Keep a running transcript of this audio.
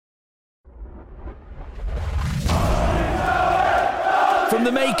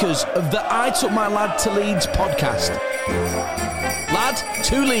from the makers of the I Took My Lad to Leeds podcast. Lad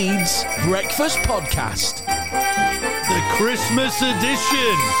to Leeds Breakfast Podcast. The Christmas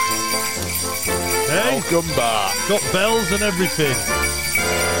edition. Hey, Welcome back. got bells and everything.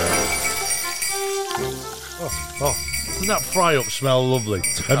 Oh, doesn't that fry-up smell lovely?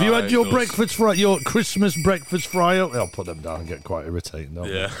 Have you had it your does. breakfast fry, your Christmas breakfast fry-up? I'll put them down and get quite irritating, don't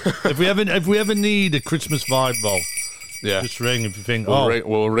Yeah. they? If we ever need a Christmas vibe bowl, Yeah. just ring if you think,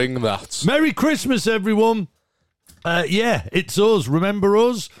 We'll ring that. Merry Christmas, everyone. Yeah, it's us. Remember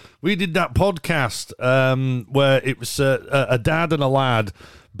us? We did that podcast where it was a dad and a lad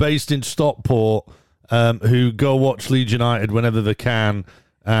based in Stockport who go watch Leeds United whenever they can.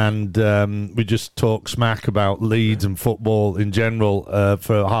 And we just talk smack about Leeds and football in general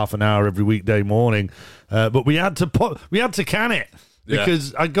for half an hour every weekday morning. But we had to can it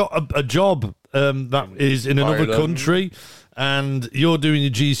because I got a job that is in another country. And you're doing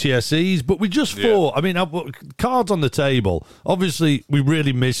your GCSEs, but we just thought, I mean, cards on the table. Obviously, we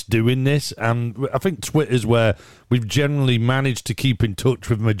really miss doing this, and I think Twitter's where we've generally managed to keep in touch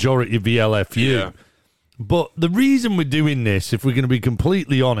with the majority of the LFU. Yeah. But the reason we're doing this, if we're going to be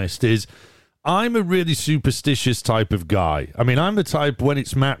completely honest, is I'm a really superstitious type of guy. I mean, I'm the type, when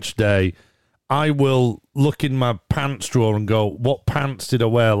it's match day, I will look in my pants drawer and go, what pants did I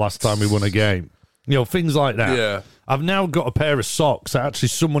wear last time we won a game? You know, things like that. Yeah. I've now got a pair of socks that actually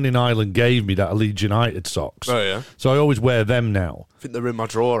someone in Ireland gave me, that are Leeds United socks. Oh, yeah. So I always wear them now. I think they're in my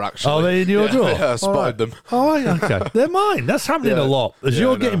drawer, actually. Oh, they're in your drawer? Yeah, I spotted All right. them. Oh, yeah, okay. They're mine. That's happening a lot. As Yeah,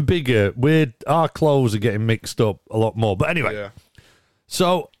 you're I know. getting bigger, our clothes are getting mixed up a lot more. But anyway, Yeah.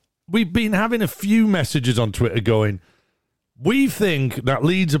 so we've been having a few messages on Twitter going, we think that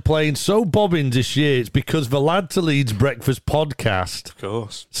Leeds are playing so bobbins this year, it's because the Lad to Leeds Breakfast podcast Of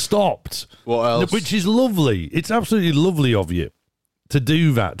course. stopped. What else? Which is lovely. It's absolutely lovely of you to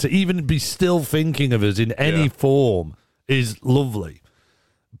do that, to even be still thinking of us in any form is lovely.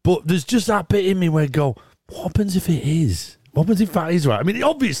 But there's just that bit in me where I go, what happens if it is? What happens if that is right? I mean, it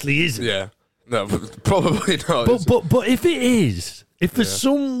obviously isn't. Yeah. No, probably not. But if it is, if there's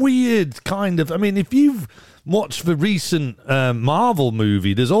some weird kind of, I mean, if you've watched the recent Marvel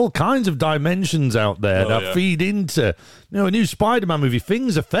movie, there's all kinds of dimensions out there that feed into, a new Spider-Man movie.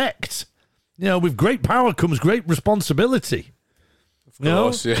 Things affect. With great power comes great responsibility. Of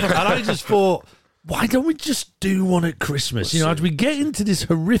course, yeah. And I just thought, why don't we just do one at Christmas? As we get into this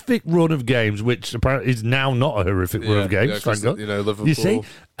horrific run of games, which apparently is now not a horrific run of games, thank God. Liverpool You see?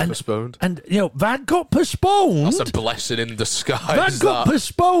 postponed. And, that got postponed. That's a blessing in disguise. That got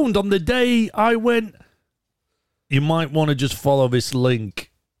postponed on the day I went, you might want to just follow this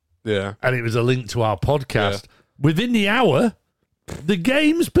link. Yeah. And it was a link to our podcast. Within the hour, the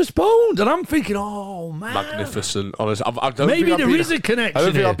game's postponed. And I'm thinking, oh, man. Magnificent. Honestly, I don't Maybe think there is a connection I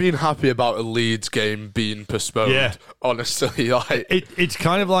don't think here. I've been happy about a Leeds game being postponed. Yeah. Honestly, like It's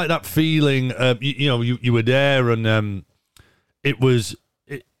kind of like that feeling, you were there and it was...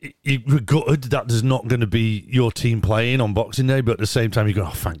 You were gutted that there's not going to be your team playing on Boxing Day, but at the same time you go,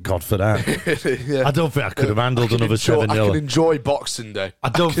 oh, thank God for that. I don't think I could have handled another 7-0. I can enjoy Boxing Day. I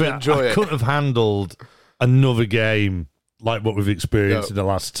couldn't have handled another game like what we've experienced in the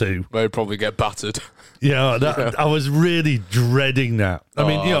last two. They'll probably get battered. I was really dreading that. I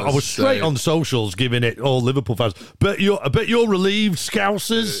mean, I was straight same. on socials giving it all Liverpool fans. I bet you're relieved,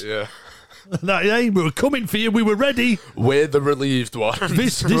 Scousers. Yeah. That, hey, we were coming for you. We were ready. We're the relieved ones.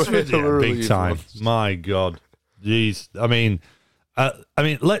 This was We're the big relieved time. ones. My God, jeez. I mean,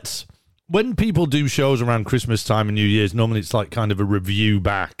 let's. When people do shows around Christmas time and New Year's, normally it's like kind of a review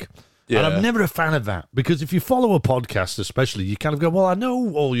back. Yeah. And I'm never a fan of that because if you follow a podcast, especially, you kind of go, well, I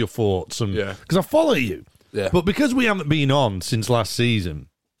know all your thoughts and because I follow you. Yeah. But because we haven't been on since last season,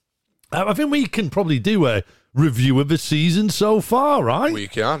 I think we can probably do a review of the season so far, right? We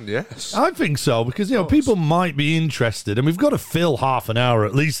can, yes. I think so because people might be interested, and we've got to fill half an hour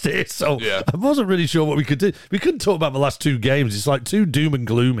at least here. So I wasn't really sure what we could do. We couldn't talk about the last two games. It's like too doom and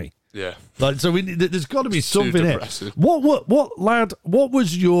gloomy. Yeah. So there's got to be something too here. depressing. What lad? What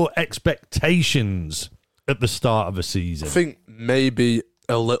was your expectations at the start of the season? I think maybe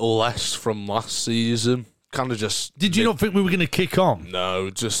a little less from last season. Kind of just. Did you not think we were going to kick on? No,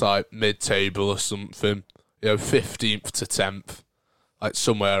 just like mid-table or something. 15th to 10th, like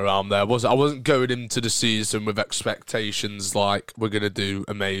somewhere around there. I wasn't going into the season with expectations like we're going to do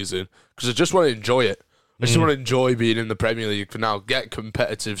amazing because I just want to enjoy it. I just want to enjoy being in the Premier League for now. Get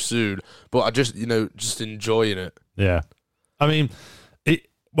competitive soon, but I just just enjoying it. Yeah, I mean,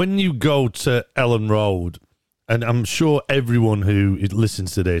 when you go to Ellen Road and I'm sure everyone who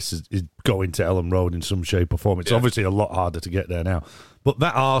listens to this is going to Ellen Road in some shape or form. It's obviously a lot harder to get there now. But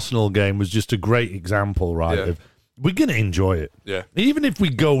that Arsenal game was just a great example, right? Yeah. Of, we're going to enjoy it. Yeah. Even if we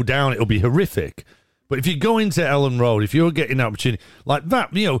go down, it'll be horrific. But if you go into Ellen Road, if you're getting an opportunity like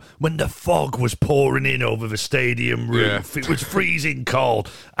that, when the fog was pouring in over the stadium roof, it was freezing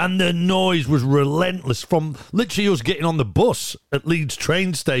cold, and the noise was relentless from literally us getting on the bus at Leeds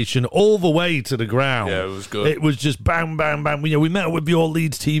train station all the way to the ground. Yeah, it was good. It was just bang, bang, bang. We met with your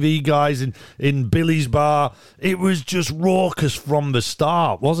Leeds TV guys in Billy's bar. It was just raucous from the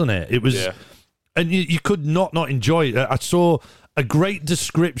start, wasn't it? It was, and you could not enjoy it. I saw a great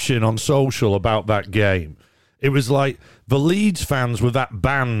description on social about that game. It was like the Leeds fans were that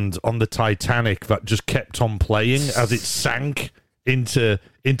band on the Titanic that just kept on playing as it sank into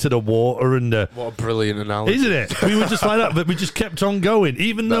the water. And what a brilliant analogy. Isn't it? We were just like that, but we just kept on going.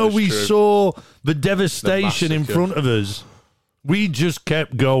 Even though we saw the devastation in front of us, we just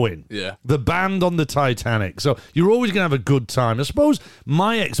kept going. Yeah. The band on the Titanic. So you're always going to have a good time. I suppose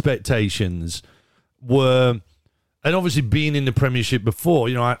my expectations were... And obviously, being in the Premiership before,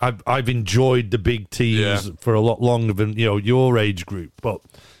 I've enjoyed the big teams for a lot longer than your age group. But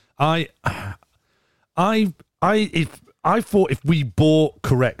I thought if we bought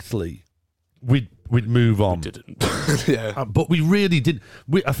correctly, we'd move on. We didn't. But we really did.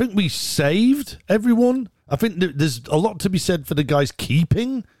 I think we saved everyone. I think there's a lot to be said for the guys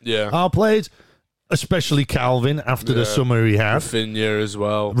keeping our players. Especially Calvin after the summer he had. Rafinha as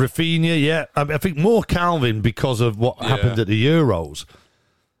well. Rafinha, I think more Calvin because of what happened at the Euros.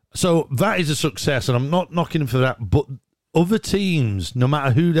 So that is a success, and I'm not knocking him for that. But other teams, no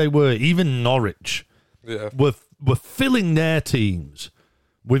matter who they were, even Norwich, were filling their teams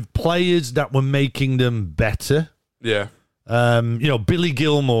with players that were making them better. Yeah. Billy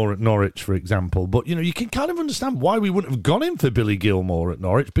Gilmore at Norwich, for example. But, you can kind of understand why we wouldn't have gone in for Billy Gilmore at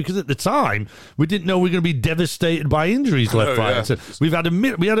Norwich, because at the time, we didn't know we were going to be devastated by injuries left, right, and center.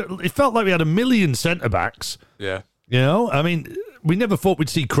 It felt like we had a million centre-backs. Yeah. We never thought we'd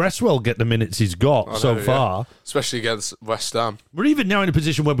see Cresswell get the minutes he's got so far. Especially against West Ham. We're even now in a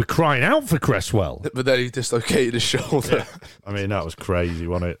position where we're crying out for Cresswell. But then he dislocated his shoulder. Yeah. That was crazy,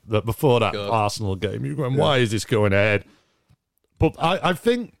 wasn't it? Before that Arsenal game, you were going, why is this going ahead? But I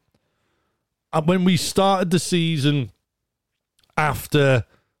think when we started the season after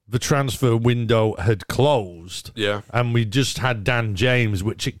the transfer window had closed, and we just had Dan James,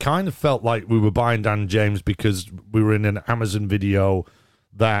 which it kind of felt like we were buying Dan James because we were in an Amazon video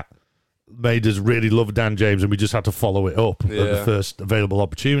that made us really love Dan James, and we just had to follow it up at the first available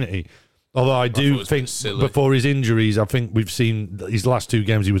opportunity. Although I do think before his injuries, I think we've seen his last two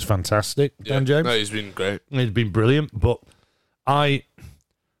games, he was fantastic, Dan James. No, he's been great. He's been brilliant, but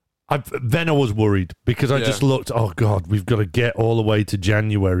then I was worried because I just looked, oh God, we've got to get all the way to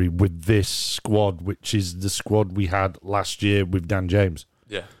January with this squad, which is the squad we had last year with Dan James.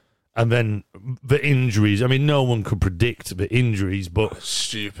 Yeah. And then the injuries. No one could predict the injuries, but...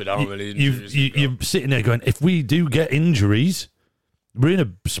 Stupid how many injuries. You're sitting there going, if we do get injuries, we're in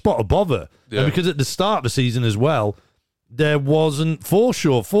a spot of bother. Yeah. And because at the start of the season as well, there wasn't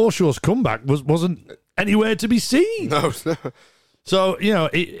Forshaw. Forshaw's comeback wasn't anywhere to be seen. No. So,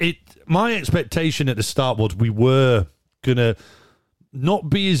 my expectation at the start was we were going to not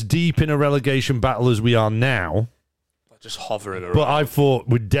be as deep in a relegation battle as we are now. Just hovering around. But I thought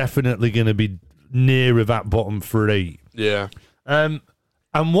we're definitely going to be nearer that bottom three. Yeah. And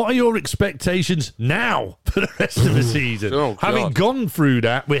what are your expectations now for the rest of the season? Oh, Having gone through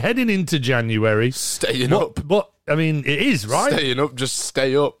that, we're heading into January. Staying up. But it is, right? Staying up, just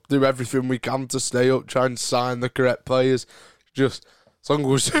stay up. Do everything we can to stay up. Try and sign the correct players. Just as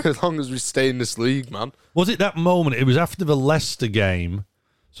long as we stay in this league, man. Was it that moment? It was after the Leicester game.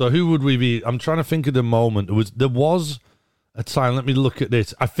 So who would we be? I'm trying to think of the moment. There was a time. Let me look at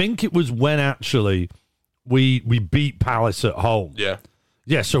this. I think it was when actually we beat Palace at home. Yeah.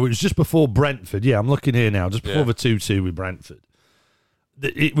 Yeah, so it was just before Brentford. Yeah, I'm looking here now. Just before the 2-2 with Brentford.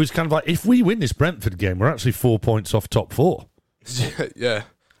 It was kind of like, if we win this Brentford game, we're actually 4 points off top four. Yeah.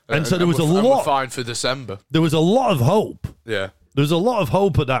 And so there was a lot. We're fine for December. There was a lot of hope. Yeah. There was a lot of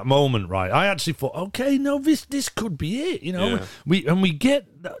hope at that moment, right? I actually thought, okay, no, this could be it. We get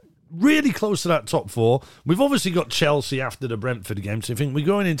really close to that top four. We've obviously got Chelsea after the Brentford game, so I think we're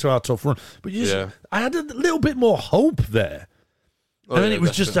going into our tough run. But I had a little bit more hope there. And then it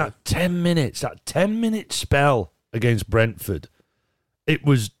was just that 10 minutes, that 10-minute spell against Brentford. It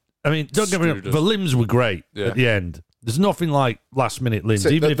was, don't get me wrong, the limbs were great at the end. There's nothing like last-minute limbs,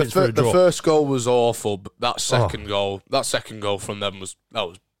 even if it's for a draw. The first goal was awful, but that second goal from them was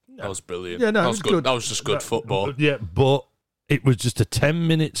That was brilliant. Yeah, no, that it was was good. good. That was just good football. Yeah, but it was just a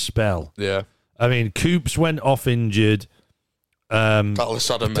 10-minute spell. Yeah. I mean, Coops went off injured. Dallas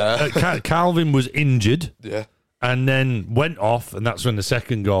had him there. Calvin was injured. Yeah. And then went off, and that's when the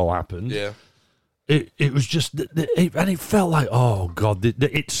second goal happened. Yeah. It was just, and it felt like, oh God,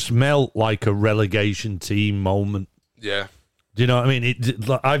 it smelled like a relegation team moment. Yeah. Do you know what I mean?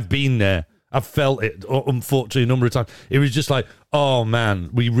 I've been there. I've felt it, unfortunately, a number of times. It was just like, oh man,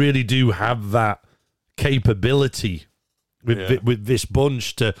 we really do have that capability with this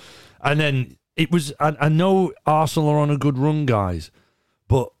bunch to, and then it was. I know Arsenal are on a good run, guys,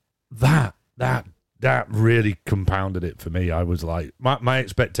 but that really compounded it for me. I was like, my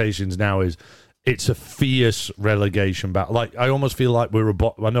expectations now is it's a fierce relegation battle. Like I almost feel like we're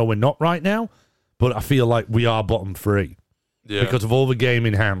I know we're not right now, but I feel like we are bottom three. Yeah. Because of all the game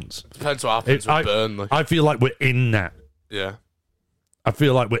in hands. Depends what happens with Burnley. I feel like we're in that. Yeah. I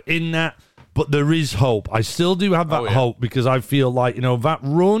feel like we're in that, but there is hope. I still do have that hope because I feel like, that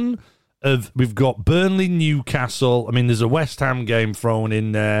run of we've got Burnley, Newcastle. I mean, there's a West Ham game thrown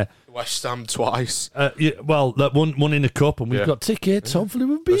in there. West Ham twice. That one in the cup, and we've got tickets. Hopefully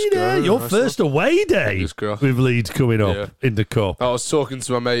we'll be there. Your first away day with Leeds coming up in the cup. I was talking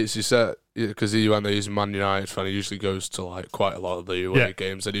to my mates. He said, because when he's a Man United fan, he usually goes to like quite a lot of the away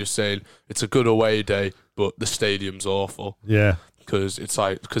games, and he was saying it's a good away day, but the stadium's awful. Yeah. Because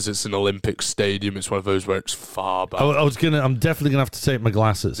it's an Olympic stadium. It's one of those where it's far back. I'm definitely gonna have to take my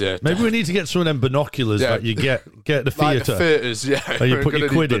glasses. Yeah, maybe we need to get some of them binoculars that you get at the theatre. Like the theatres, yeah. You put your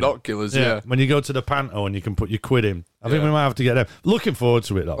quid in. Binoculars, yeah. When you go to the panto and you can put your quid in. I think we might have to get them. Looking forward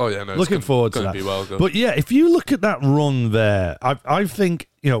to it, though. Oh yeah, no. Looking forward to that. Be well good. But yeah, if you look at that run there, I think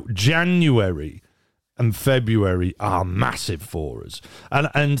January and February are massive for us,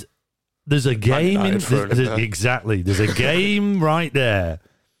 and. There's a game exactly. There's a game right there,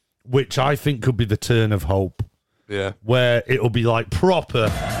 which I think could be the turn of hope. Yeah, where it'll be like proper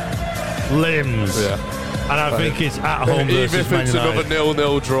limbs. Yeah, and I think it's at home versus even if it's another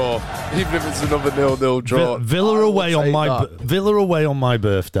 0-0 draw. Even if it's another 0-0 draw. Villa away on my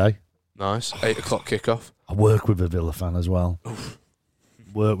birthday. Nice. 8:00 kickoff. I work with a Villa fan as well. Oof.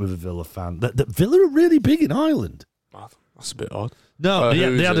 Work with a Villa fan. The Villa are really big in Ireland. That's a bit odd. No,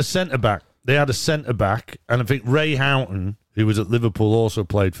 they had a centre-back. They had a centre-back, and I think Ray Houghton, who was at Liverpool, also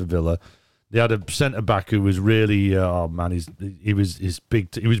played for Villa. They had a centre-back who was really, he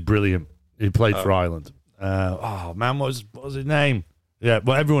was brilliant. He played for Ireland. What was his name? Yeah,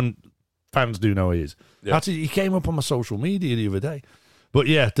 well, fans do know he is. Yeah. Actually, he came up on my social media the other day. But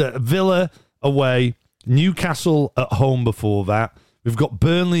yeah, the Villa away, Newcastle at home before that. We've got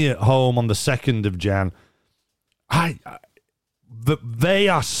Burnley at home on the 2nd of Jan. They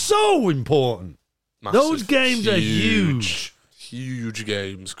are so important. Massive, those games are huge. Huge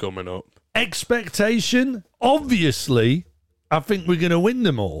games coming up. Expectation, obviously, I think we're going to win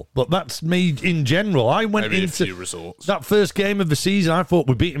them all. But that's me in general. I went into that first game of the season, I thought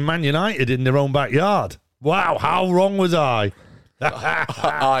we'd beaten Man United in their own backyard. Wow, how wrong was I?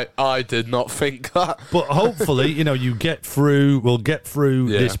 I did not think that. But hopefully, you get through. We'll get through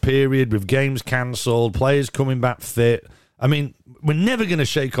this period with games cancelled, players coming back fit. I mean, we're never going to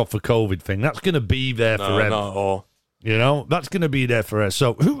shake off the COVID thing. That's going to be there forever. Not at all. That's going to be there forever.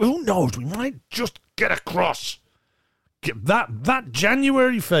 So who knows? We might just get across. Get that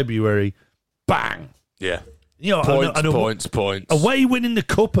January, February, bang. Yeah. Points. Away winning the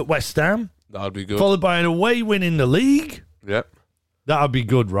cup at West Ham. That'd be good. Followed by an away win in the league. Yep. That'd be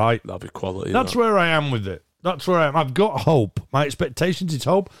good, right? That'd be quality. That's where I am with it. That's where I am. I've got hope. My expectations is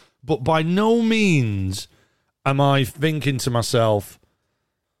hope, but by no means am I thinking to myself,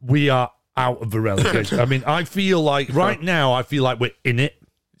 we are out of the relegation. I mean, I feel like right now, we're in it.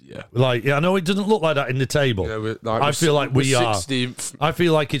 Yeah. I know it doesn't look like that in the table. Yeah, I feel like we are. 16th. I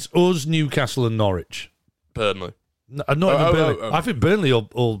feel like it's us, Newcastle, and Norwich. Burnley. Not even Burnley. I think Burnley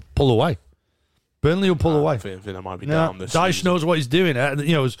will pull away. Burnley will pull away. I think I might be down this Dyche season. knows what he's doing.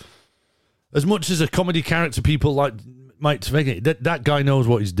 As much as a comedy character people might think it, that guy knows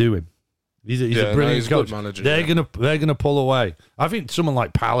what he's doing. He's a brilliant coach. Good manager. They're gonna pull away. I think someone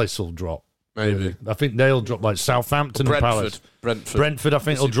like Palace will drop. Maybe. I think they'll drop like Southampton and Palace. Brentford. I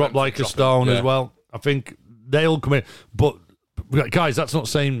think will drop like a stone as well. I think they'll come in. But guys, that's not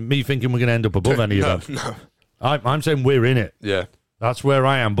saying me thinking we're going to end up above any of them. No. I'm saying we're in it. Yeah. That's where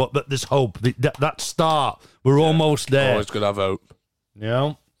I am. But there's hope. That start, we're almost there. Always good to have hope.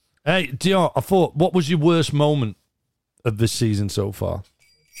 Hey, Dion, I thought, what was your worst moment of this season so far?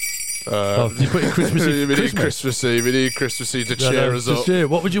 You put it Christmassy. We need Christmassy to cheer us up.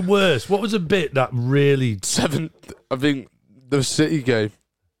 What was your worst? What was a bit that really... I think the City game.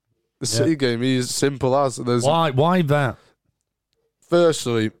 The City game is simple as. Why that?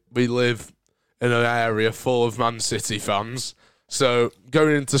 Firstly, we live in an area full of Man City fans. So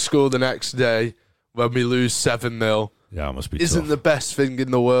going into school the next day when we lose 7-0 Yeah, it must be isn't tough. the best thing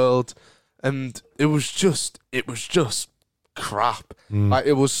in the world. And it was just crap. Like,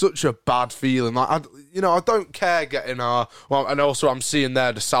 it was such a bad feeling. Like, I don't care getting and also I'm seeing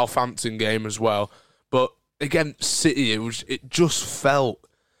there the Southampton game as well. But against City, it just felt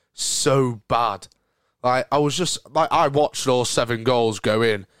so bad. Like, I was just like, I watched all 7 goals go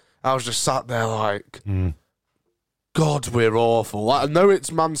in. I was just sat there like, God, we're awful. Like, I know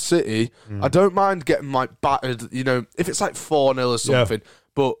it's Man City. I don't mind getting like battered. If it's like 4-0 or something.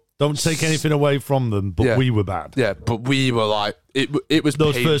 But don't take anything away from them. But we were bad. Yeah, but we were like, it was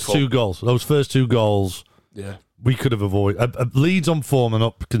those painful. Those first two goals. Yeah. We could have avoided. Leeds on form and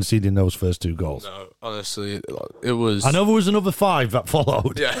up conceding those first 2 goals. No, honestly, it was. I know there was another 5 that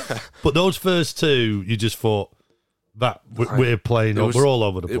followed. Yeah. But those first 2, you just thought that we're playing. We're all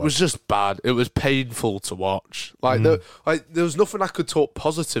over the place. It was just bad. It was painful to watch. Like, there was nothing I could talk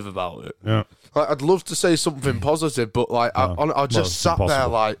positive about it. Yeah. Like, I'd love to say something positive, but like, I just sat there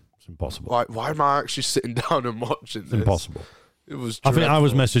like, it's impossible. Like, why am I actually sitting down and watching this? It's impossible. It was. I think I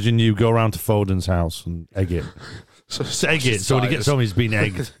was dreadful. messaging you, go around to Foden's house and egg it. Egg it, so when he gets home, he's been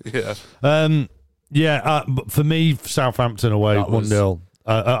egged. Yeah. But for me, Southampton away, 1-0.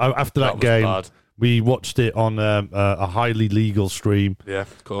 After that game, bad. we watched it on a highly legal stream. Yeah,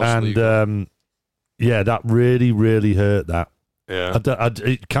 of course. And, legal. that really, really hurt that. Yeah.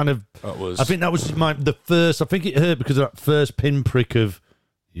 It kind of... That was... I think that was the first... I think it hurt because of that first pinprick of,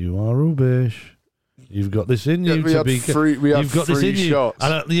 you are rubbish. You've got this in you to be... You've got this in you. shots.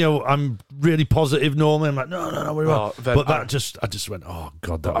 And, I'm really positive normally. I'm like, no, we're wrong. But I just went, oh,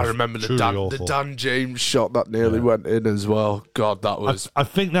 God, that was I remember the Dan James shot that nearly went in as well. God, that was... I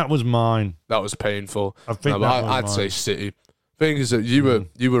think that was mine. That was painful. I think I'd say City. Thing is that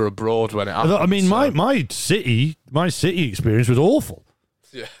you were abroad when it happened. I mean, my City experience was awful.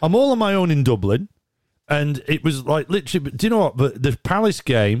 Yeah. I'm all on my own in Dublin, and it was like literally. Do you know what? But the Palace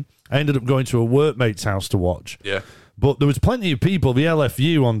game, I ended up going to a workmate's house to watch. Yeah. But there was plenty of people, the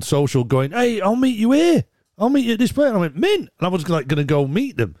LFU on social, going, "Hey, I'll meet you here. I'll meet you at this place." And I went, "Mint," and I was like going to go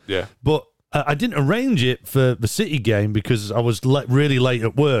meet them. Yeah. But I didn't arrange it for the City game because I was really late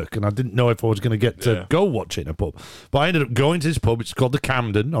at work and I didn't know if I was going to get to go watch it in a pub. But I ended up going to this pub. It's called the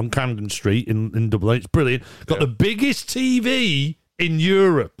Camden on Camden Street in Dublin. It's brilliant. Got the biggest TV in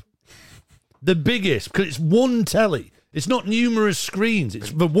Europe. The biggest, because it's one telly. It's not numerous screens.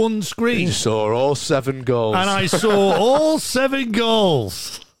 It's the one screen. You saw all 7 goals. And I saw all 7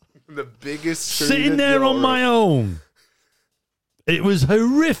 goals. The biggest screen Sitting there on my own. It was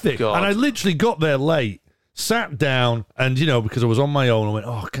horrific. God. And I literally got there late, sat down, and, because I was on my own, I went,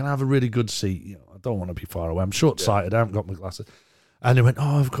 oh, can I have a really good seat? I don't want to be far away. I'm short-sighted. I haven't got my glasses. And they went,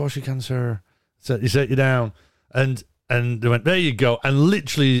 oh, of course you can, sir. So he sat you down. And they went, there you go. And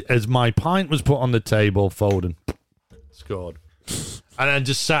literally, as my pint was put on the table, Foden scored. And I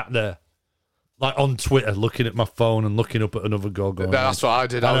just sat there, like on Twitter, looking at my phone and looking up at another goal. Going, that's what I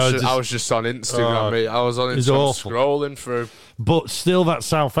did. I was just on Instagram, mate. I was on Instagram scrolling through. But still, that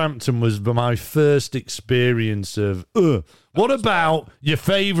Southampton was my first experience of, what about your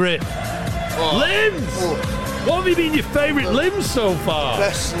favourite limbs? What have you been your favourite limbs so far?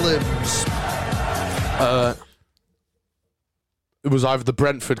 Best limbs. It was either the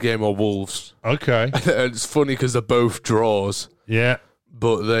Brentford game or Wolves. Okay. It's funny because they're both draws. Yeah.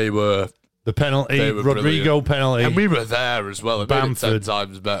 But they were... The penalty, Rodrigo brilliant. penalty. And we were there as well. It Bamford. made it 10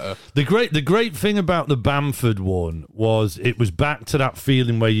 times better. The great thing about the Bamford one was it was back to that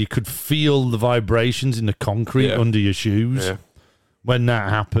feeling where you could feel the vibrations in the concrete under your shoes when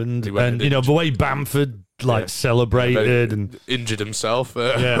that happened. And, the way Bamford celebrated and injured himself.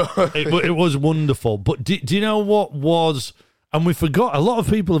 It was wonderful. But do you know what was... And we forgot, a lot of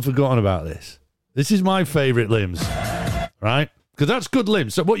people have forgotten about this. This is my favourite limbs, right? Because that's good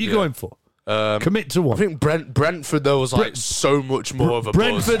limbs. So what are you going for? Commit to one. I think Brentford, though, was so much more of a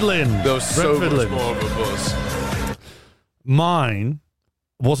Brentford buzz. limbs. There was so much more of a buzz. Mine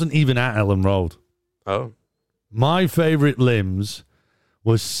wasn't even at Ellen Road. Oh. My favourite limbs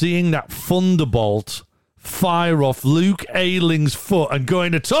was seeing that thunderbolt fire off Luke Ayling's foot and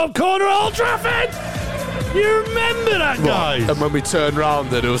going to top corner Old Trafford. You remember that, guys? And when we turned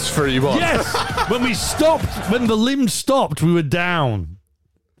round, it was 3-1. Yes. When the limb stopped, we were down.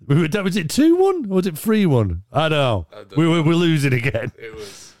 Was it 2-1 or was it 3-1? I don't know. We're losing again. It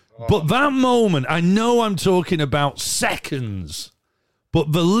was. But that moment, I know I'm talking about seconds,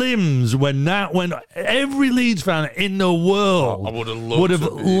 But the limbs, when every Leeds fan in the world I would have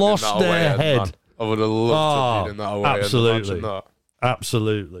lost their head. Man. I would have loved to be in that away absolutely. end. That.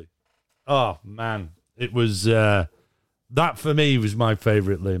 Absolutely. Oh, man. It was, that for me was my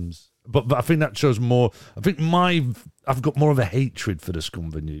favourite limbs. But I think that shows more. I think I've got more of a hatred for the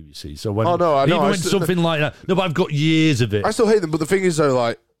Scum than you see. So when, I know. even when something like that, no, but I've got years of it. I still hate them, but the thing is though,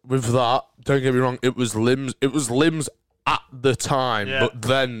 like with that, don't get me wrong, it was limbs at the time, but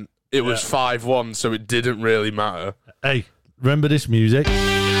then it was 5-1, so it didn't really matter. Hey, remember this music?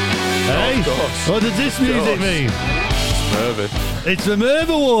 Hey, of course. What does this music mean? It's the Merv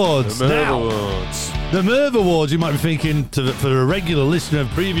Awards. The Merv Awards. The Merv Awards, you might be thinking, for a regular listener of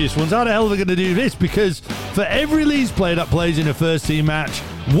previous ones, how the hell are they going to do this? Because for every Leeds player that plays in a first-team match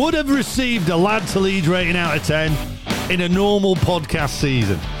would have received a Lad to Leeds rating out of 10 in a normal podcast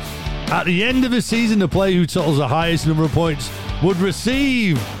season. At the end of the season, the player who totals the highest number of points would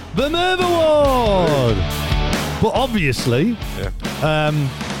receive the Merv Award. But obviously,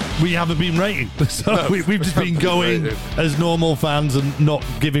 we haven't been rating. So No, we've just been going as normal fans and not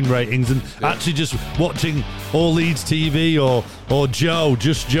giving ratings and actually just watching all Leeds TV or Joe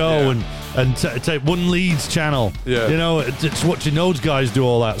and take one Leeds channel. Yeah. You know, it's watching those guys do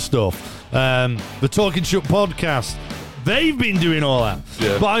all that stuff. The Talking Shop podcast, they've been doing all that.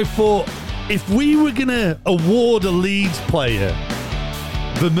 Yeah. But I thought if we were going to award a Leeds player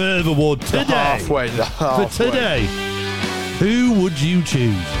the Merv Award today, for today, who would you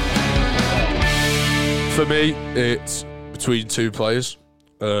choose? For me, it's between two players,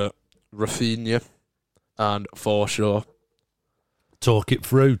 Rafinha and Forshaw. Talk it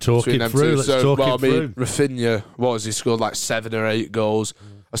through. Let's talk it through. Rafinha, what has he scored? Like 7 or 8 goals.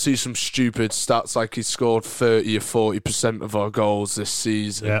 I see some stupid stats like he scored 30 or 40% of our goals this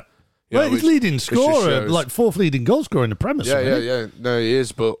season. Yeah. You know, He's leading scorer, shows. like 4th leading goal scorer in the Premier League. Yeah. No, he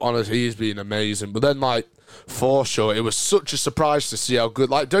is, but honestly, he's been amazing. But then, like, Forshaw, it was such a surprise to see how good.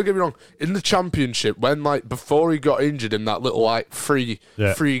 Like, don't get me wrong, in the Championship, when, like, before he got injured in that little, like, free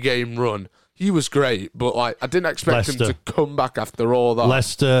game run, he was great. But, like, I didn't expect him to come back after all that.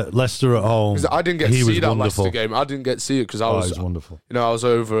 Leicester at home. I didn't get to see that Leicester game. I didn't get to see it because I was wonderful. You know, I was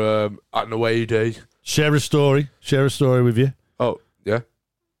over at an away day. Share a story with you. Oh, yeah.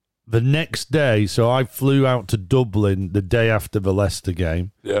 The next day, so I flew out to Dublin the day after the Leicester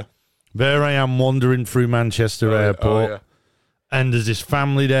game. Yeah. There I am wandering through Manchester Airport, and there's this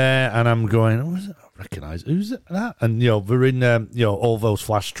family there, and I'm going, I recognise, who's that? And, they're in, all those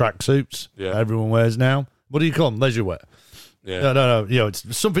flash tracksuits everyone wears now. What do you call them? Leisure wear. Yeah. No.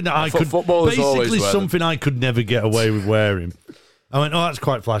 It's something that I could, basically something I could never get away with wearing. I went, that's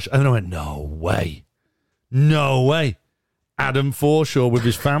quite flash. And then I went, no way. Adam Forshaw with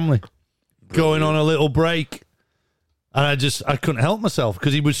his family going on a little break. And I couldn't help myself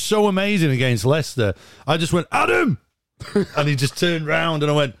because he was so amazing against Leicester. I just went, Adam! And he just turned round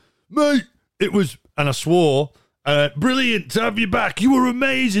and I went, mate, it was, and I swore, brilliant to have you back. You were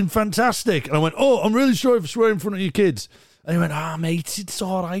amazing, fantastic. And I went, I'm really sorry for swearing in front of your kids. And he went, mate, it's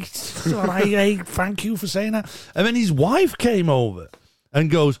all right. It's all right. Hey, thank you for saying that. And then his wife came over and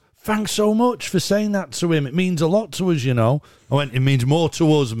goes, thanks so much for saying that to him. It means a lot to us, I went, it means more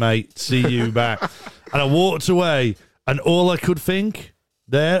to us, mate. See you back. And I walked away, and all I could think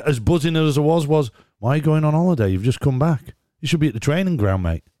there, as buzzing as I was, why are you going on holiday? You've just come back. You should be at the training ground,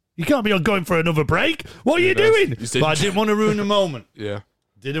 mate. You can't be going for another break. What are you doing? But I didn't want to ruin the moment.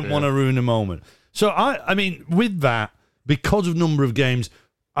 Didn't want to ruin the moment. So, I mean, with that, because of number of games,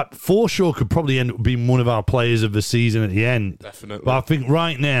 Forshaw could probably end up being one of our players of the season at the end. Definitely. But I think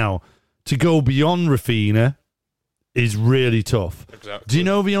right now, to go beyond Rafinha is really tough. Exactly. Do you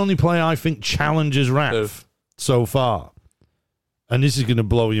know the only player I think challenges Raf so far? And this is going to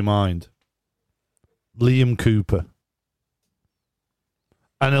blow your mind. Liam Cooper.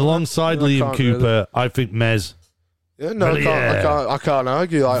 And alongside Liam Cooper, I think Mez. Yeah, no, I can't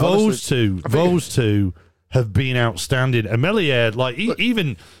argue. Like, those two have been outstanding. And Melier,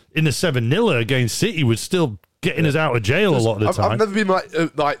 even in the 7-0 against City, was still getting us out of jail a lot of the time. I've never been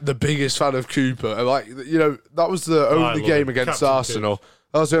like the biggest fan of Cooper. That was the only game against Arsenal. Cooper.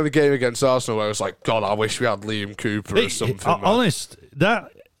 That was the only game against Arsenal where I was like, God, I wish we had Liam Cooper or something. Honest,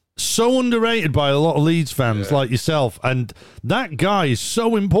 that so underrated by a lot of Leeds fans like yourself, and that guy is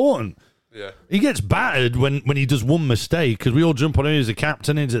so important. Yeah, he gets battered when he does one mistake because we all jump on him as a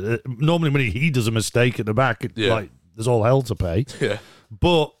captain. Normally, when he does a mistake at the back, there's all hell to pay. Yeah,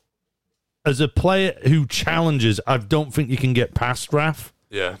 but as a player who challenges, I don't think you can get past Raf.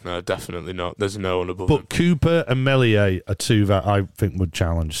 Yeah, no, definitely not. There's no one above him. Cooper and Melier are two that I think would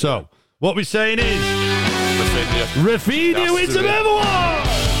challenge. So what we're saying is, Rafinha wins another one.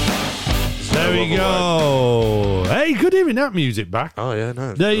 There we go. Hey, good hearing that music back. Oh yeah,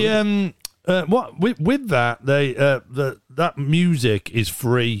 no. They what with that they that music is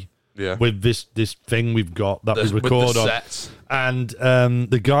free. Yeah. With this thing we've got that we With record the on, sets. and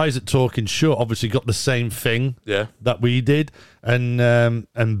the guys at Talking Short obviously got the same thing that we did, and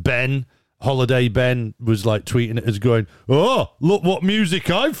Ben Holiday Ben was like tweeting it as going, "Oh, look what music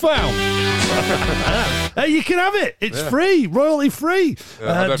I found." Hey, you can have it. It's free, royalty free.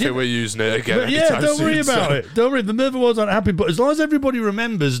 I don't think we're using it again. But yeah, don't worry about it. Don't worry. The Merv Awards aren't happy, but as long as everybody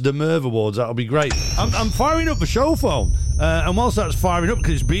remembers the Merv Awards, that'll be great. I'm firing up the show phone, and whilst that's firing up,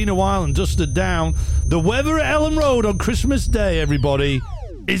 because it's been a while and dusted down, the weather at Ellen Road on Christmas Day, everybody,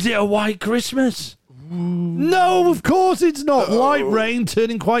 is it a white Christmas? No, of course it's not. Light rain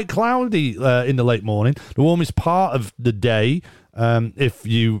turning quite cloudy in the late morning. The warmest part of the day, if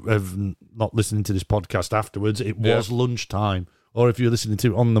you have not listening to this podcast afterwards, it was lunchtime. Or if you're listening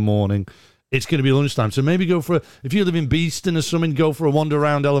to it on the morning, it's going to be lunchtime. So maybe go for if you live in Beeston or something, go for a wander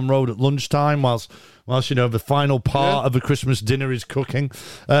around Ellen Road at lunchtime whilst you know the final part of a Christmas dinner is cooking.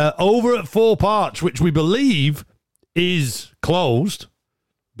 Over at Four Parch, which we believe is closed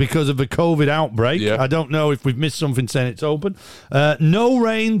because of the COVID outbreak. I don't know if we've missed something saying it's open. No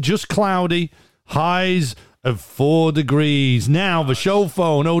rain, just cloudy. Highs of 4 degrees. Now, the show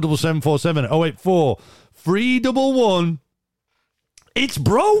phone, 07747 084 311. It's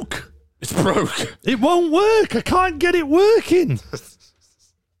broke. It's broke. It won't work. I can't get it working.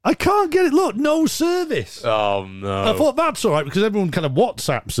 I can't get it. Look, no service. Oh, no. I thought that's all right because everyone kind of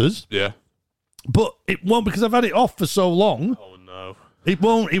WhatsApps us. Yeah. But it won't because I've had it off for so long. Oh, no. It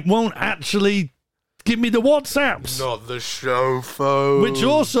won't actually give me the WhatsApps. Not the show phone. Which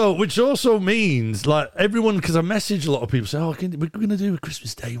also means, like, everyone, because I message a lot of people, say, we're going to do a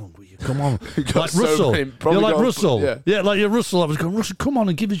Christmas Day one with you. Come on. Like Russell. You're like Russell. Yeah, like you're Russell. I was going, Russell, come on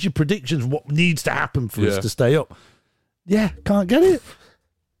and give us your predictions, what needs to happen for us to stay up. Yeah, can't get it.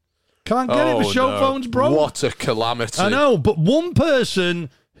 Can't get it. The show phone's broke. What a calamity. I know, but one person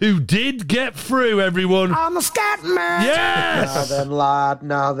who did get through, everyone. I'm a scat man. Yes. Now then, lad.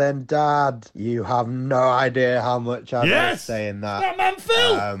 Now then, dad. You have no idea how much I like saying that. That man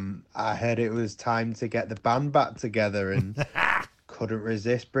Phil. I heard it was time to get the band back together and couldn't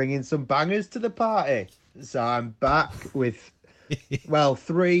resist bringing some bangers to the party. So I'm back with,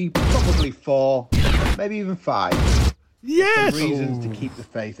 3, probably 4, maybe even 5. Yes. Some reasons to keep the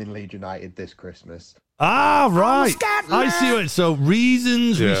faith in Leeds United this Christmas. Ah, right. I see what. So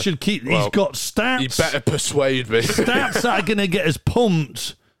reasons we should keep. He's got stats. You better persuade me. Stats that are going to get us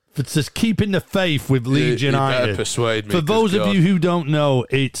pumped for just keeping the faith with Leeds United. You better persuade me. For those of you who don't know,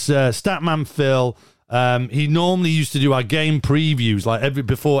 it's Statman Phil. He normally used to do our game previews, like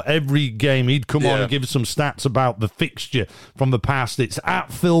before every game. He'd come on and give us some stats about the fixture from the past. It's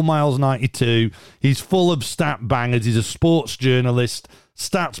at Phil Miles 92. He's full of stat bangers. He's a sports journalist,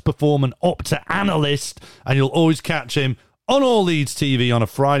 stats performance opta analyst, and you'll always catch him on All Leeds TV on a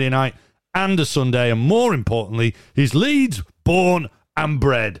Friday night and a Sunday. And more importantly, he's Leeds born and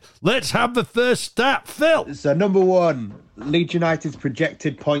bred. Let's have the first stat, Phil. So number 1, Leeds United's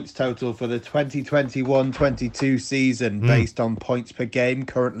projected points total for the 2021-22 season based on points per game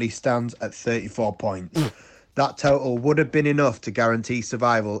currently stands at 34 points. That total would have been enough to guarantee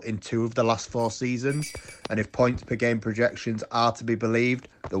survival in 2 of the last 4 seasons. And if points per game projections are to be believed,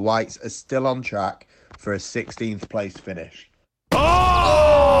 the Whites are still on track for a 16th place finish.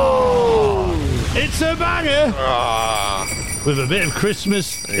 Oh! It's a banger! With a bit of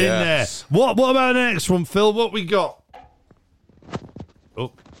Christmas in there. What about the next one, Phil? What we got?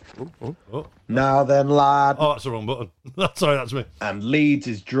 Oh. Now then, lad. Oh, that's the wrong button. Sorry, that's me. And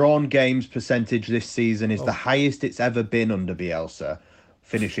Leeds' drawn games percentage this season is the highest it's ever been under Bielsa,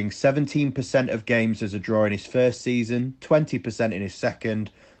 finishing 17% of games as a draw in his first season, 20% in his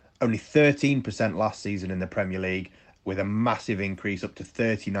second, only 13% last season in the Premier League, with a massive increase up to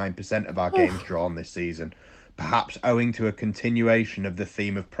 39% of our games drawn this season. Perhaps owing to a continuation of the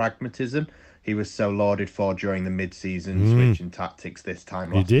theme of pragmatism he was so lauded for during the mid-season switching tactics this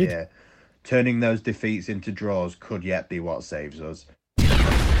time last year. Turning those defeats into draws could yet be what saves us.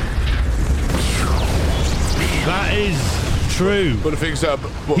 That is true. But the thing's that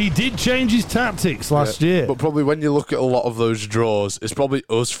he did change his tactics last year. But probably when you look at a lot of those draws, it's probably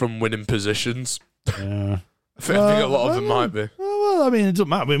us from winning positions. Yeah. I think a lot of them might be. Well, I mean, it doesn't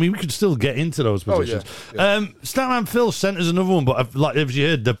matter. I mean, we could still get into those positions. Statman Phil sent us another one, but as you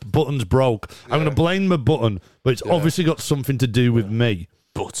heard, the button's broke. I'm going to blame the button, but it's obviously got something to do with me.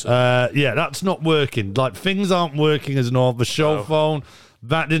 Button. That's not working. Like, things aren't working as normal. The show phone,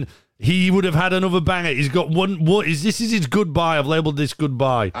 that didn't. he would have had another banger. He's got one. This is his goodbye. I've labelled this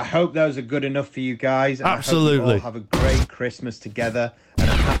goodbye. I hope those are good enough for you guys. And Absolutely. I hope you all have a great Christmas together and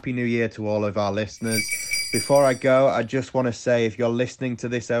a happy new year to all of our listeners. Before I go, I just want to say, if you're listening to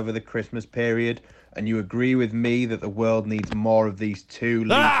this over the Christmas period and you agree with me that the world needs more of these two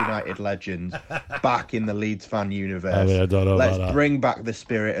Leeds United legends back in the Leeds fan universe, I don't know about that. let's bring back the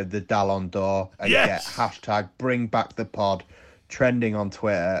spirit of the Dallon d'Or and get hashtag bring back the pod trending on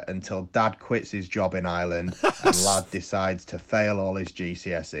Twitter until Dad quits his job in Ireland and Lad decides to fail all his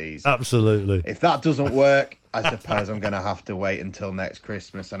GCSEs. Absolutely. If that doesn't work, I suppose I'm going to have to wait until next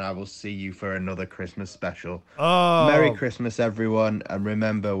Christmas and I will see you for another Christmas special. Oh. Merry Christmas, everyone. And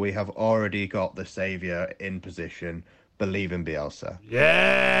remember, we have already got the saviour in position. Believe in Bielsa.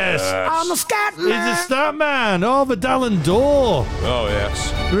 Yes. I'm a scat He's man. a stat man. Oh, the Dallon d'Or. Oh,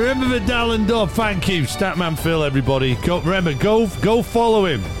 yes. Remember the Dallon d'Or. Thank you, Statman Phil, everybody. Remember, go follow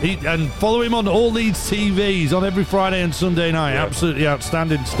him. And follow him on all Leeds TVs on every Friday and Sunday night. Yeah. Absolutely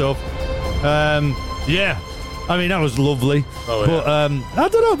outstanding stuff. Yeah. I mean, that was lovely. Oh, but I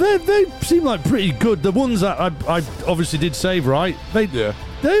don't know, they seem like pretty good. The ones that I obviously did save, right?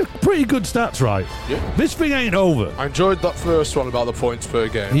 They're pretty good stats, right? Yeah. This thing ain't over. I enjoyed that first one about the points per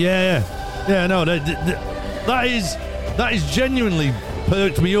game. Yeah. No, that is genuinely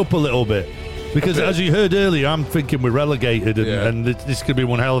perked me up a little bit because, as you heard earlier, I'm thinking we're relegated and this could be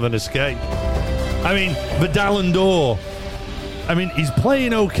one hell of an escape. I mean, the Dallon d'Or. I mean, he's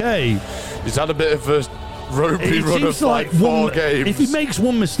playing okay. He's had a bit of a ropey It run of seems like 4 games. If he makes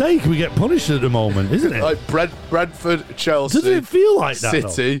one mistake, we get punished at the moment, isn't it? Like Brentford, Chelsea, Doesn't it feel like that?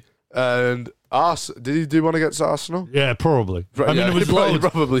 City, and Arsenal. Did he do one against Arsenal? Yeah, probably. Right, I mean, yeah, there was he loads.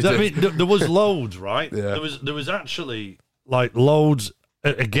 probably I did. mean, there was loads, right? Yeah. There was actually like loads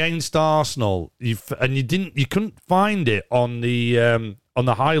against Arsenal. You couldn't find it on the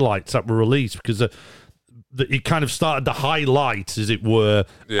highlights that were released because it kind of started the highlights, as it were,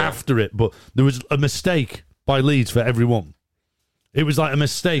 after it. But there was a mistake by Leeds for everyone. It was like a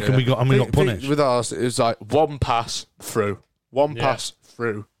mistake, and we got punished. With us, it was like one pass through, one pass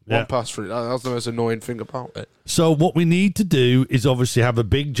through. One pass through. That's the most annoying thing about it. So what we need to do is obviously have a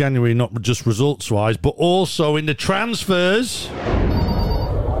big January, not just results-wise, but also in the transfers.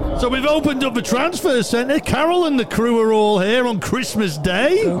 So we've opened up the transfer centre. Carol and the crew are all here on Christmas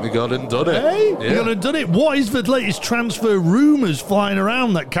Day. We got and done it. Hey, Yeah. we got and done it. What is the latest transfer rumours flying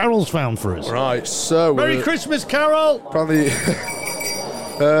around that Carol's found for us? Right, so... Merry Christmas, Carol! Probably...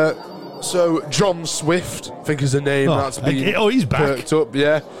 So, John Swift, I think is a name that's been he's back. perked up,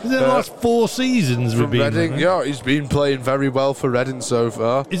 yeah. Is it the last 4 seasons we've From been Reading, in? yeah, he's been playing very well for Reading so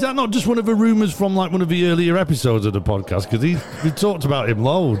far. Is that not just one of the rumours from like one of the earlier episodes of the podcast? Because we talked about him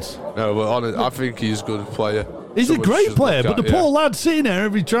loads. No, but honest, I think he's a good player. He's a Someone great should player, look but the at, poor lad's sitting there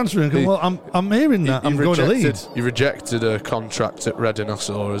every transfer and going, well, I'm hearing that. I'm going to Leeds. He rejected a contract at Reading, I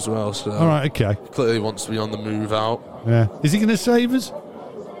saw as well. So All right, okay. clearly wants to be on the move out. Yeah. Is he going to save us?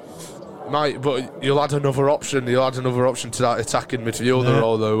 Might, but you'll add another option. You'll add another option to that attacking midfielder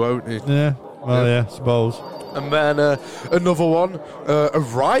role, though, won't you? Yeah. Well, yeah, I suppose. And then another one, a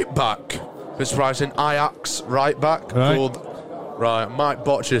right back. It's rising Ajax right back called I might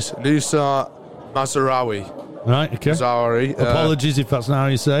botch this. Nusar Mazraoui. Right, okay. Sorry. Apologies if that's not how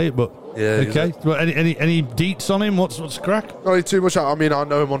you say it, but Yeah. okay. Well, any deets on him? What's the crack? Not too much. I mean, I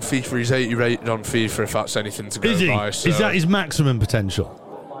know him on FIFA. He's 80 rated on FIFA. If that's anything to go Is he? by. So. Is that his maximum potential?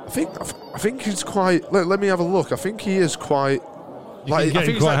 I think he's quite. Let me have a look. I think he is quite. Like, I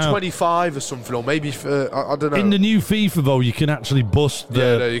think he's like 25 or something, or maybe I don't know. In the new FIFA, though, you can actually bust the.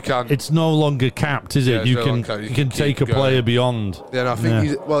 Yeah, no, you can. It's no longer capped, is it? Yeah, You can take a player beyond. Yeah, no, I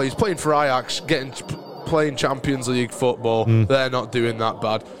think he's playing for Ajax, playing Champions League football. They're not doing that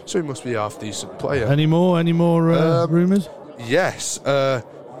bad, so he must be a half decent player. Any more rumours? Yes,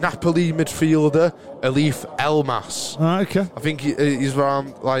 Napoli midfielder Elif Elmas. Okay. I think he's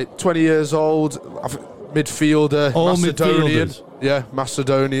around like 20 years old. Midfielder, All Macedonian. midfielders. Yeah,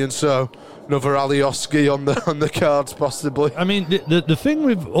 Macedonian. So another Alioski on the cards, possibly. I mean, the thing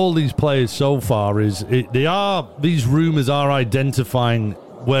with all these players so far is these rumours are identifying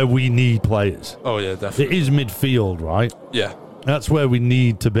where we need players. Oh yeah, definitely. It is midfield, right? Yeah, That's where we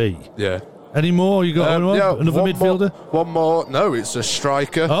need to be. yeah. Any more? You got anyone? Another one midfielder? One more. No, it's a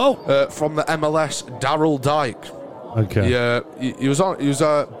striker. Oh. From the MLS, Daryl Dike. Okay. Yeah, he was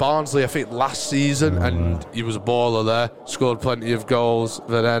at Barnsley, I think, last season, and he was a baller there. Scored plenty of goals.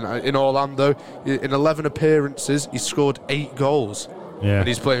 But then in Orlando, in 11 appearances, he scored 8 goals. Yeah. And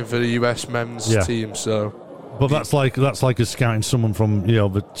he's playing for the US men's team. So, But that's like us scouting someone from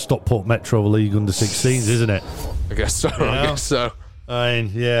the Stockport Metro League under 16s, isn't it? I guess so. I guess so.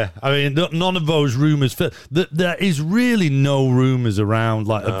 I mean, none of those rumours. There is really no rumours around.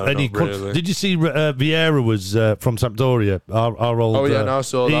 Like No, of any. not really. Did you see Vieira was from Sampdoria? Our old. Oh, yeah, no, I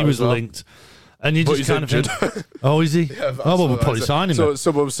saw that He as was well. linked, and you But just he's kind of injured. think, oh, is he? Yeah, oh, well, we'll probably sign him. So then.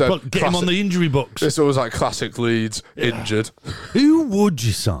 someone said, But get him on the injury books. This was like classic Leeds, injured. Who would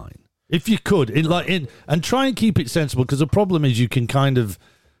you sign if you could? And try and keep it sensible, because the problem is you can kind of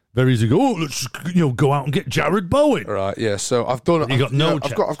very easily go, oh, let's go out and get Jared Bowen. Right, yeah. So I've done. You got no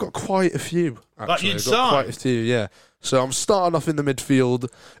I've got quite a few. Actually, you'd I've sign? got quite a few. Yeah. So I'm starting off in the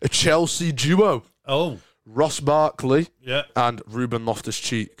midfield. A Chelsea duo: Oh, Ross Barkley yeah. and Ruben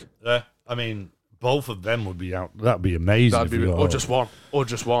Loftus-Cheek. Yeah, I mean, both of them would be out. That'd be amazing. That'd if be, we got or all- just one, or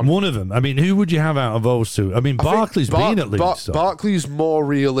just one. one of them. I mean, who would you have out of those two? I mean, I think Barkley's been at Leeds. so Barkley's more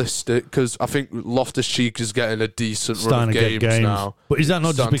realistic because I think Loftus-Cheek is getting a decent run starting of to get games. now. But is that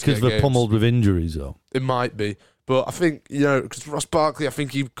not just Starting to because get they're games. pummeled with injuries, though? It might be, but I think because Ross Barkley, I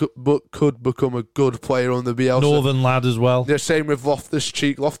think he could become a good player under Bielsa. Northern lad as well. Yeah, same with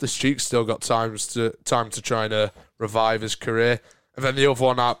Loftus-Cheek. Loftus-Cheek's still got time to try and revive his career. And then the other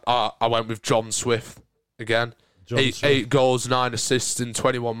one, I went with John Swift again. John Swift. 8 goals, 9 assists in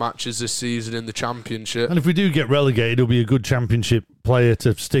 21 matches this season in the Championship. And if we do get relegated, he'll be a good Championship player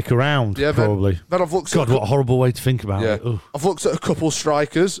to stick around, Yeah, probably. Then I've looked God, at what a horrible way to think about it. yeah, Ugh. I've looked at a couple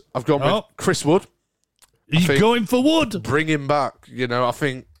strikers. I've gone Oh. with Chris Wood. Are you think- going for Wood? Bring him back. I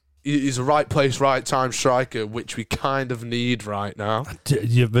think he's a right place, right time striker, which we kind of need right now.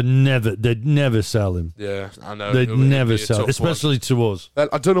 They'd never sell him. Yeah, I know. They'd It'd be never a sell, tough one. especially to us.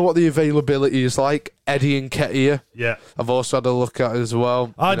 I don't know what the availability is like. Eddie Nketiah, Yeah, I've also had a look at as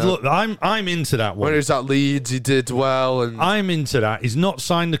well. I'd You know, look. I'm into that when one. he was at Leeds, he did well, and I'm into that. He's not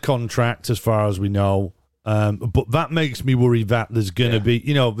signed the contract, as far as we know. But that makes me worry that there's going to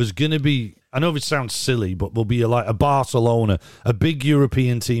be, I know it sounds silly, but there'll be a Barcelona, a big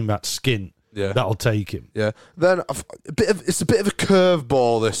European team that's skint Yeah. that'll take him. yeah. Then it's a bit of a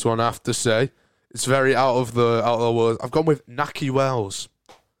curveball. This one, I have to say, it's very out of the world. I've gone with Naki Wells.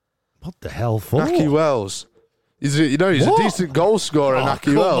 What the hell for? Naki Wells. He's a What? decent goal scorer. Oh, Naki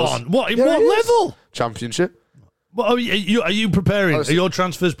come Wells. on. What, in Yeah, what he is. level? Championship. What, are you preparing? Honestly- Are your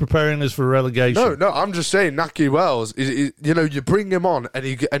transfers preparing us for relegation? No, I'm just saying Naki Wells. You bring him on and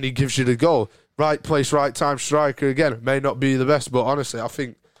he gives you the goal. Right place, right time striker again. May not be the best, but honestly, I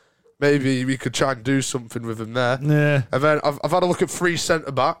think maybe we could try and do something with him there. Yeah. And then I've had a look at 3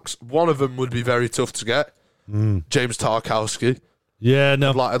 centre backs. One of them would be very tough to get. James Tarkowski. Yeah,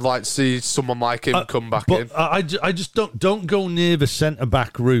 no. I'd like to see someone like him come back in. But I just don't go near the centre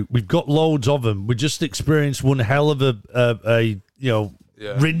back route. We've got loads of them. We just experienced one hell of a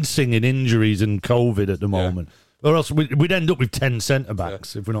rinsing in injuries and COVID at the moment. Or else we'd end up with 10 centre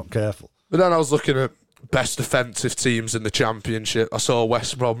backs if we're not careful. But then I was looking at best defensive teams in the Championship. I saw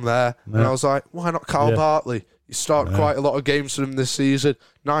West Brom there, and I was like, why not Carl Yeah. Bartley? He's started quite a lot of games for him this season.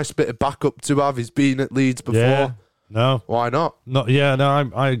 Nice bit of backup to have. He's been at Leeds before. Yeah. No. Why not?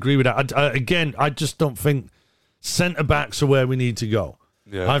 I agree with that. I just don't think centre backs are where we need to go.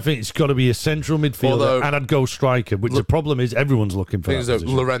 Yeah. I think it's got to be a central midfielder, Although- and I'd go striker. Which the problem is, everyone's looking for Things that that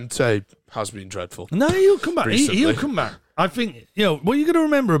position. Lorente has been dreadful. No, he'll come back. He'll Recently. come back. I think what you're going to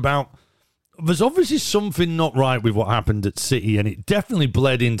remember about. There's obviously something not right with what happened at City, and it definitely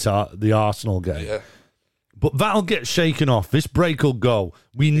bled into the Arsenal game. Yeah. But that'll get shaken off. This break will go.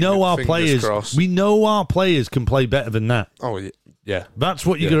 We know our Fingers players. crossed. We know our players can play better than that. Oh, yeah. That's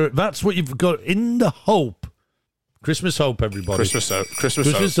what That's what you've got in the hope. Christmas hope, everybody. Christmas hope.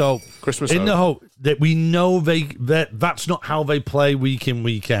 Christmas hope. Christmas in hope. the hope that we know that's not how they play week in,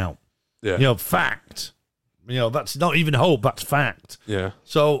 week out. Yeah. Fact. That's not even hope. That's fact. Yeah.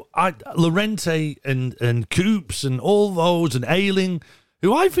 So Lorente and Coops and all those and Ayling,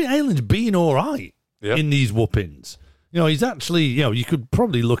 who I think Ayling's been all right in these whoopings. He's actually, you could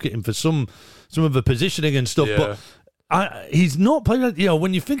probably look at him for some of the positioning and stuff, but he's not playing.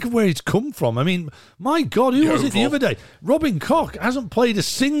 When you think of where he's come from, I mean, my God, who was it the other day? Robin Koch hasn't played a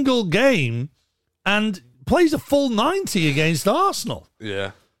single game and plays a full 90 against Arsenal.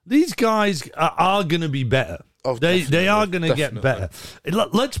 Yeah. These guys are going to be better. Oh, they are going to get better.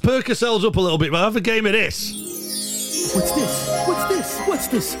 Let's perk ourselves up a little bit. We'll have a game of this. What's this? What's this? What's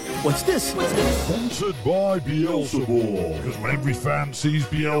this? What's this? What's this? Sponsored by Beelzebul. Because when every fan sees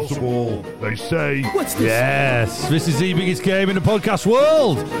Beelzebul, they say, What's this? Yes, this is the biggest game in the podcast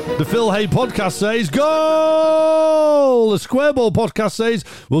world. The Phil Hay podcast says, goal! The Square Ball podcast says,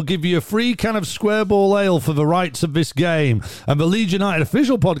 we'll give you a free can of Square Ball Ale for the rights of this game. And the Leeds United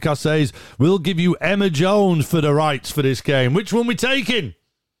official podcast says, we'll give you Emma Jones for the rights for this game. Which one we taking?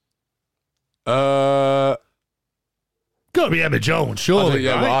 Got to be Emma Jones, surely.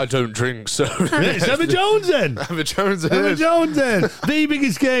 Well, right? I don't drink, so It's Emma Jones then. Emma Jones. It Emma is. Jones then. The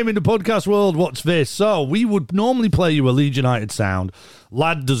biggest game in the podcast world. What's this? So we would normally play you a Leeds United sound.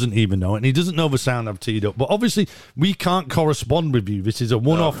 Lad doesn't even know it, and he doesn't know the sound I've teed up. But obviously, we can't correspond with you. This is a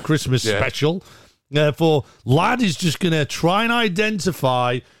one-off Christmas special. Therefore, Lad is just going to try and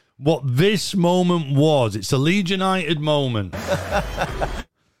identify what this moment was. It's a Leeds United moment.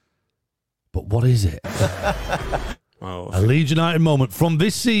 But what is it? Oh, A Leeds United moment from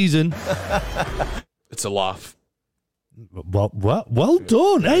this season. it's a laugh. Well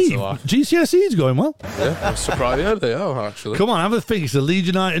done. Hey, it's a laugh. GCSE's going well. Yeah, I'm surprised. Yeah, they are actually. Come on, have a think. It's a Leeds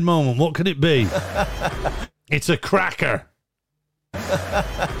United moment. What could it be? It's a cracker.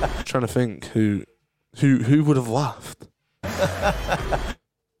 I'm trying to think who would have laughed.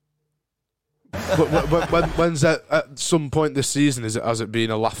 When's that? At some point this season, has it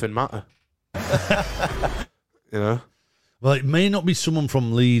been a laughing matter? You know. Well, it may not be someone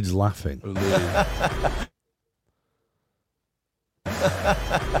from Leeds laughing.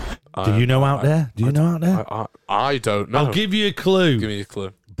 Do you know out there? Do you know out there? I don't know. I'll give you a clue. Give me a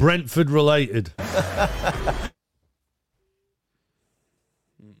clue. Brentford related.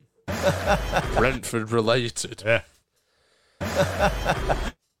 Brentford related. Yeah.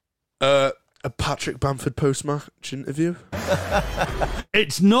 A Patrick Bamford post-match interview.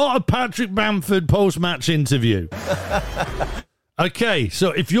 It's not a Patrick Bamford post-match interview. Okay,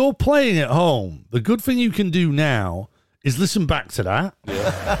 so if you're playing at home, the good thing you can do now is listen back to that.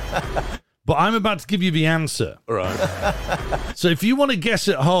 Yeah. But I'm about to give you the answer. All right. So if you want to guess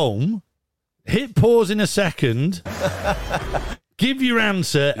at home, hit pause in a second, give your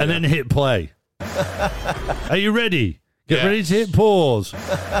answer, and then hit play. Are you ready? Get ready to hit pause.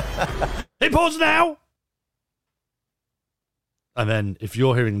 Hit pause now! And then if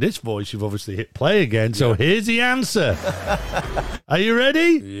you're hearing this voice, you've obviously hit play again. So here's the answer. Are you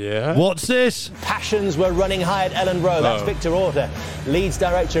ready? Yeah. What's this? Passions were running high at Ellen Road. That's Victor Order, Leeds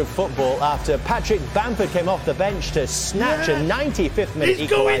director of football, after Patrick Bamford came off the bench to snatch a 95th minute He's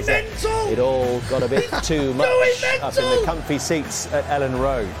going equaliser. mental! It all got a bit too much up in the comfy seats at Ellen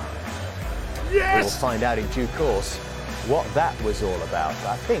Road. Yes! We'll find out in due course what that was all about.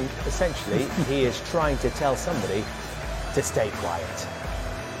 I think, essentially, he is trying to tell somebody to stay quiet.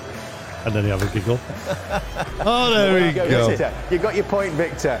 And then you have a giggle. Oh, there we go. Victor, you got your point,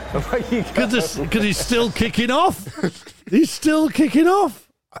 Victor. Because he's still kicking off. He's still kicking off.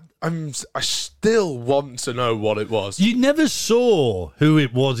 I still want to know what it was. You never saw who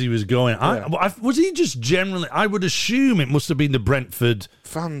it was he was going. Was he just generally? I would assume it must have been the Brentford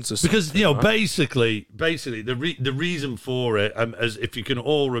Fans, or because something, right? basically the reason for it, as if you can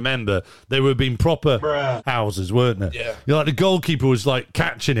all remember, they were being proper houses, weren't they? Yeah. Like the goalkeeper was like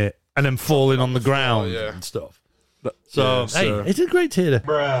catching it and then falling on the ground and stuff. So, hey, it's a great theatre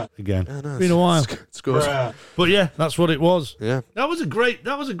again. Yeah, no, been a while. It's good. But yeah, that's what it was. Yeah. That was a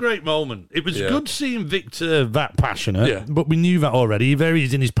great moment. It was Yeah. good seeing Victor that passionate, Yeah. but we knew that already. There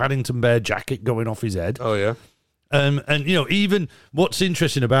he's in his Paddington Bear jacket going off his head. Oh yeah. And you know, even what's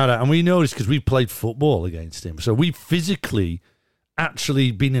interesting about it, and we know this because we've played football against him, so we've physically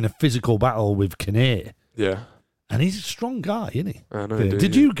actually been in a physical battle with Kinnear. Yeah. And he's a strong guy, isn't he? I know.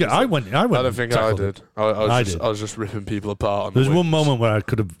 Did you get? I went. I don't think I tackled him. did. I did. was just ripping people apart. On There was the one wings. moment where I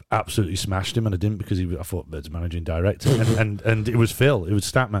could have absolutely smashed him, and I didn't because I thought that's managing director, and it was Phil. It was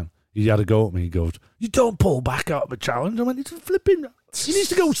Statman. He had a go at me. He goes, "You don't pull back out of a challenge." I went, "It's flipping. He needs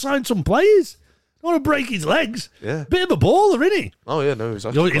to go sign some players. I want to break his legs. Yeah. Bit of a baller, isn't he? Oh yeah, no, he's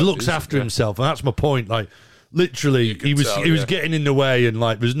You know, actually he quite looks decent, after yeah. himself, and that's my point. Like, literally, You could he was tell, he was yeah. getting in the way, and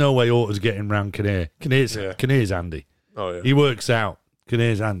like, there's no way Orta's getting round Kinnear. Kinnear's handy. Oh yeah. He works out.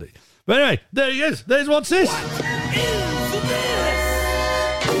 Kinnear's handy. But anyway, there he is. There's what's this.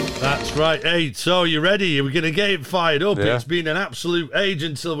 That's right. Hey, so you ready? We're going to get it fired up. Yeah. It's been an absolute age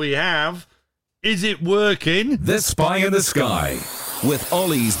until we have. Is it working? The Spy in the Sky. With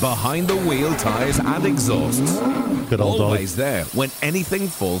Ollie's behind the wheel tyres and exhausts. Good old Ollie. Always there when anything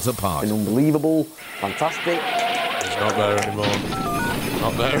falls apart. Unbelievable, fantastic. He's not there anymore.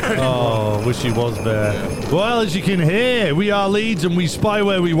 Not there anymore. Oh, wish he was there. Well, as you can hear, we are Leeds and we spy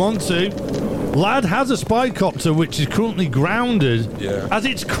where we want to. Lad has a spy copter which is currently grounded as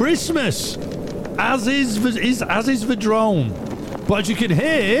it's Christmas, as is the drone. But as you can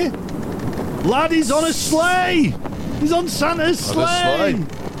hear, Lad is on a sleigh. He's on Santa's sleigh.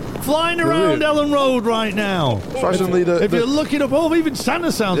 Flying around Ellen Road right now. Surprisingly, If you're looking up, even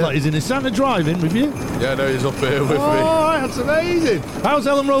Santa sounds like he's in. Is Santa driving with you? Yeah, no, he's up here with me. Oh, that's amazing. How's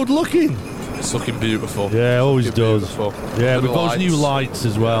Ellen Road looking? It's looking beautiful. Yeah, it always Looking does. beautiful. Yeah, Look with at those the new lights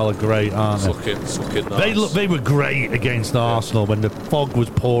as well are great, aren't they? It's looking nice. They were great against Arsenal when the fog was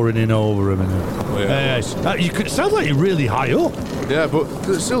pouring in over them. It sounds like you're really high up. Yeah,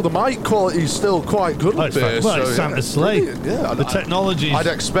 but still, the mic quality is still quite good up here. It's Santa Slate. Yeah, The technology. I'd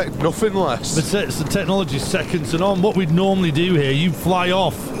expect nothing less. The technology's second to none. What we'd normally do here, you fly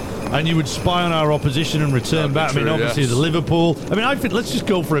off and you would spy on our opposition and return back. True, obviously, yes. the Liverpool. I think let's just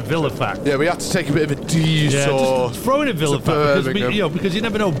go for a Villa fact. Yeah, we had to take a bit of a detour. Just throw in a Villa fact because you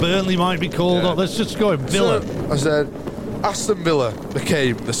never know. Burnley might be called up. Let's just go in Villa. So, I said, Aston Villa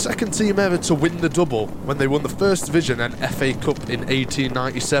became the second team ever to win the double when they won the First Division and FA Cup in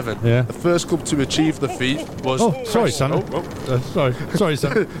 1897. Yeah. The first club to achieve the feat was... sorry, Sam. Sorry,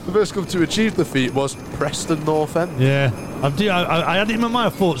 Sam. The first club to achieve the feat was Preston North End. Yeah. I had it in my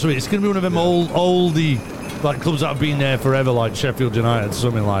mind. I thought, so it's going to be one of them oldie like clubs that have been there forever, like Sheffield United,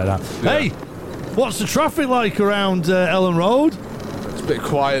 something like that. Yeah. Hey, what's the traffic like around Ellen Road? It's a bit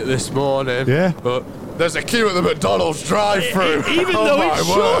quiet this morning. Yeah. But there's a queue at the McDonald's drive-thru. Even though it's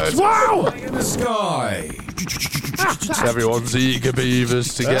short. Wow. In the sky. Everyone's eager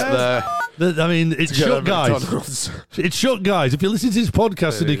beavers to get there. It's shut, guys. It's shut, guys. If you listen to this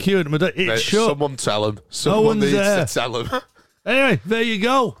podcast in the queue at McDonald's, it's shut. Someone tell them. Someone needs to tell them. Anyway, there you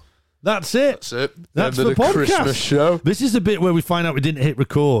go. That's it. That's it. That's End the of the podcast. Christmas show. This is the bit where we find out we didn't hit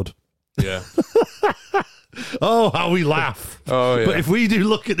record. Yeah. Oh, how we laugh. Oh, yeah. But if we do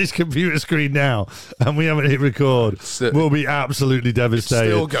look at this computer screen now and we haven't hit record, we'll be absolutely devastated.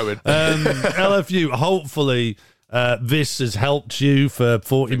 Still going. LFU, hopefully this has helped you for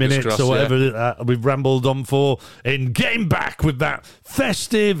 40 Fingers minutes crossed, or whatever we've rambled on for in getting back with that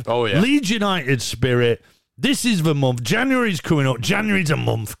festive Leeds United spirit. This is the month. January's coming up. January's a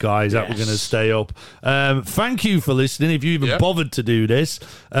month, guys, that we're going to stay up. Thank you for listening, if you even bothered to do this.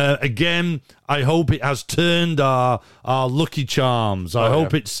 Again, I hope it has turned our lucky charms. I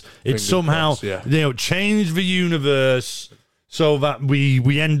hope it's somehow changed the universe so that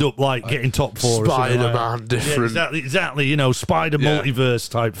we end up like getting top 4 Spider-Man different. Yeah, exactly. Spider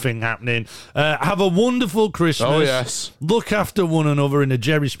multiverse type thing happening. Have a wonderful Christmas. Oh, yes. Look after one another in a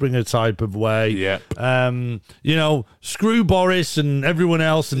Jerry Springer type of way. Yep. Screw Boris and everyone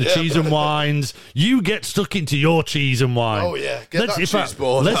else and the cheese and wines. You get stuck into your cheese and wine. Oh, yeah. Cheese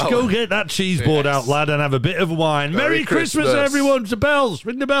board Let's out. go get that cheese board out, lad, and have a bit of wine. Merry Christmas, everyone. The bells.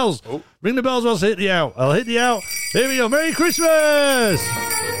 Ring the bells. Oh. Ring the bells. I'll hit you out. Here we go. Merry Christmas.